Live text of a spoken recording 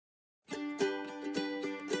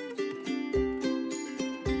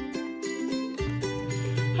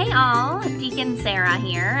Hey all, Deacon Sarah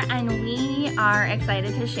here, and we are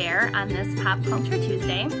excited to share on this Pop Culture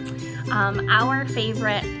Tuesday our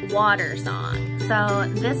favorite water song.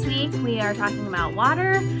 So this week we are talking about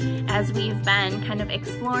water as we've been kind of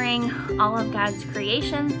exploring all of God's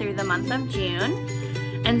creation through the month of June.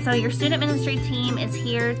 And so your student ministry team is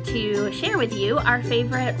here to share with you our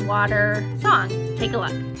favorite water song. Take a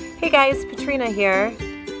look. Hey guys, Patrina here.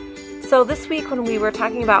 So this week when we were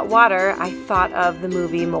talking about water, I thought of the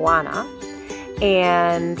movie Moana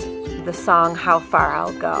and the song How Far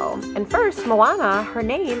I'll Go. And first, Moana, her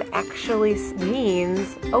name actually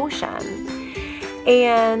means ocean.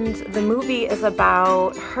 And the movie is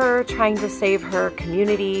about her trying to save her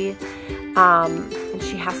community, and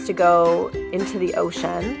she has to go into the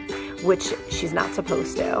ocean, which she's not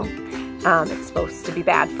supposed to. It's supposed to be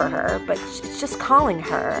bad for her, but it's just calling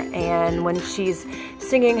her. And when she's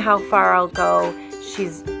singing How Far I'll Go, she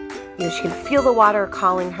can feel the water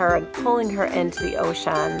calling her and pulling her into the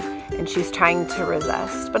ocean, and she's trying to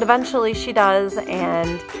resist. But eventually she does,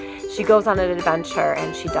 and she goes on an adventure,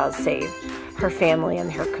 and she does save her family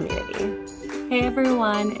and her community. Hey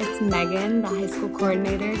everyone, it's Megan, the high school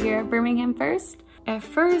coordinator here at Birmingham First. At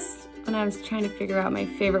first, when I was trying to figure out my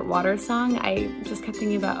favorite water song, I just kept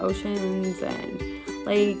thinking about oceans and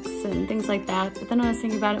lakes and things like that. But then when I was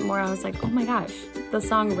thinking about it more, I was like, oh my gosh, the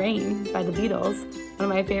song Rain by the Beatles, one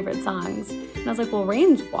of my favorite songs. And I was like, well,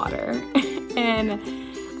 rain's water. And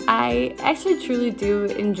I actually truly do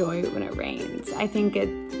enjoy when it rains. I think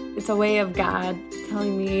it's a way of God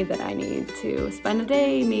telling me that I need to spend a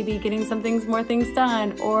day maybe getting more things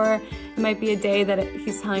done, or it might be a day that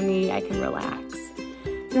He's telling me I can relax.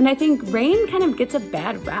 Then I think rain kind of gets a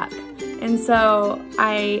bad rep. And so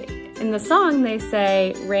in the song they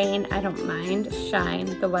say, rain, I don't mind,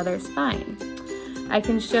 shine, the weather's fine. I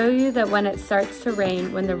can show you that when it starts to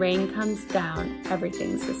rain, when the rain comes down,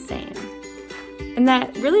 everything's the same. And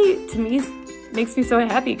that really, to me, makes me so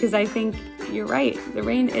happy because I think you're right, the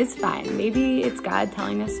rain is fine. Maybe it's God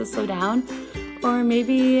telling us to slow down, or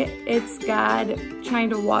maybe it's God trying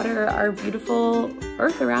to water our beautiful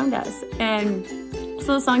earth around us. And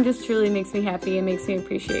so the song just truly makes me happy and makes me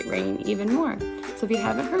appreciate rain even more. So if you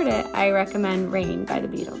haven't heard it, I recommend Rain by the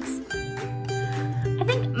Beatles. I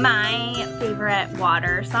think my favorite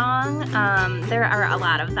water song, there are a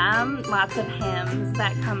lot of them, lots of hymns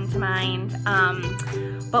that come to mind.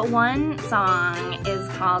 But one song is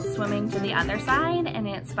called Swimming to the Other Side, and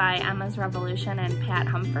it's by Emma's Revolution and Pat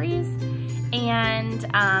Humphries. And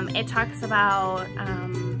it talks about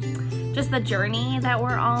just the journey that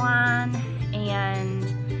we're all on, and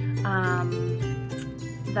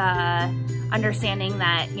the understanding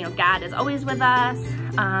that, you know, God is always with us,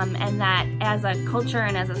 and that as a culture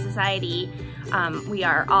and as a society, we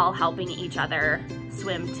are all helping each other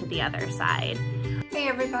swim to the other side. Hey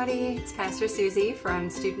everybody, it's Pastor Susie from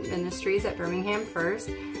Student Ministries at Birmingham First,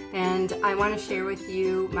 and I want to share with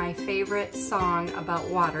you my favorite song about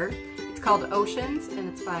water. It's called Oceans, and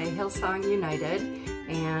it's by Hillsong United,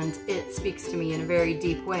 and it speaks to me in a very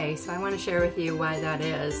deep way, so I want to share with you why that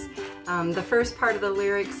is. The first part of the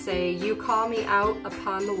lyrics say, you call me out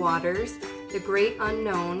upon the waters, the great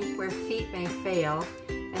unknown where feet may fail,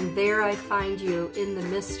 and there I find you in the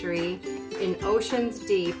mystery. In oceans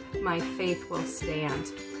deep, my faith will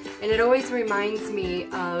stand. And it always reminds me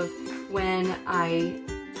of when I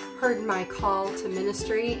heard my call to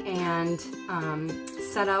ministry and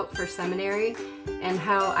set out for seminary, and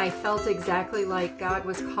how I felt exactly like God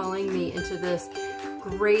was calling me into this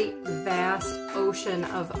great vast ocean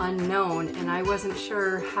of unknown, and I wasn't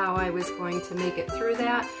sure how I was going to make it through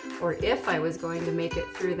that, or if I was going to make it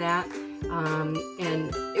through that,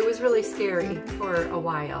 and it was really scary for a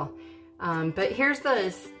while. But here's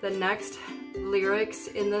the next lyrics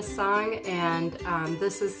in this song, and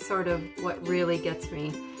this is sort of what really gets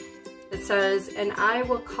me. It says, and I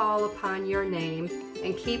will call upon your name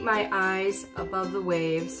and keep my eyes above the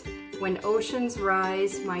waves. When oceans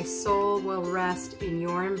rise, my soul will rest in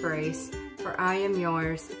your embrace, for I am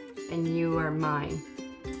yours and you are mine.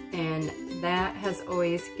 And that has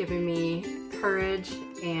always given me courage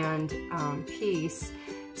and peace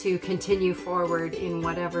to continue forward in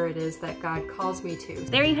whatever it is that God calls me to.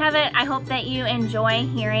 There you have it. I hope that you enjoy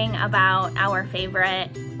hearing about our favorite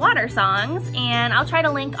water songs, and I'll try to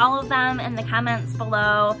link all of them in the comments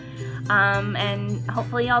below, and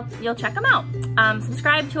hopefully you'll check them out.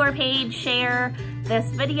 Subscribe to our page, share this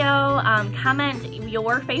video, comment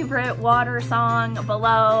your favorite water song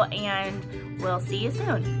below, and we'll see you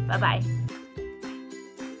soon. Bye-bye.